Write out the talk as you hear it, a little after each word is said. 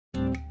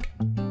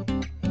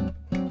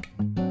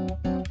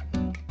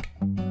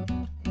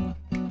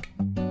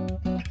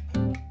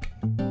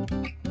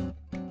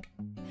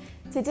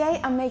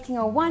Today I'm making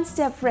a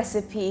one-step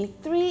recipe.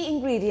 3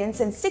 ingredients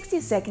and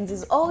 60 seconds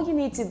is all you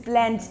need to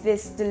blend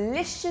this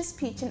delicious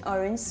peach and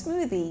orange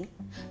smoothie.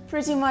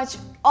 Pretty much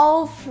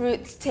all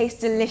fruits taste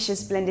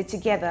delicious blended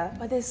together,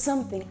 but there's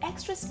something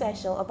extra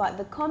special about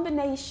the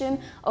combination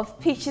of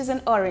peaches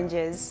and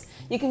oranges.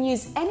 You can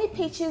use any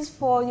peaches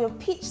for your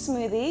peach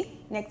smoothie.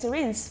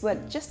 Nectarines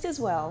work just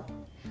as well.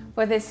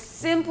 For this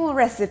simple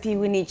recipe,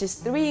 we need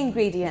just 3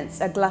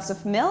 ingredients: a glass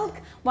of milk,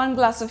 1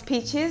 glass of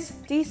peaches,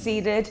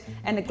 de-seeded,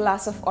 and a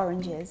glass of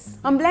oranges.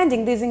 I'm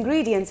blending these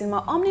ingredients in my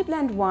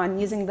OmniBlend I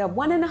using the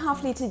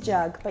 1.5 litre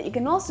jug, but you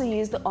can also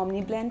use the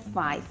OmniBlend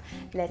I.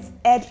 Let's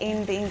add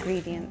in the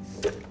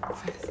ingredients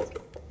first.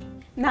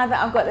 Now that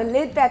I've got the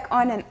lid back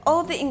on and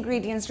all the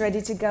ingredients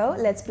ready to go,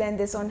 let's blend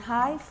this on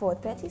high for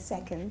 30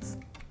 seconds.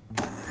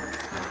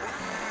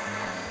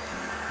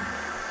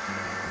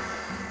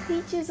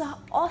 Peaches are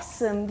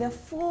awesome. They're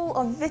full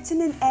of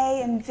vitamin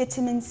A and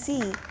vitamin C.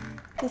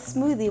 This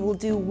smoothie will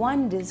do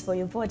wonders for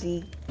your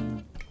body.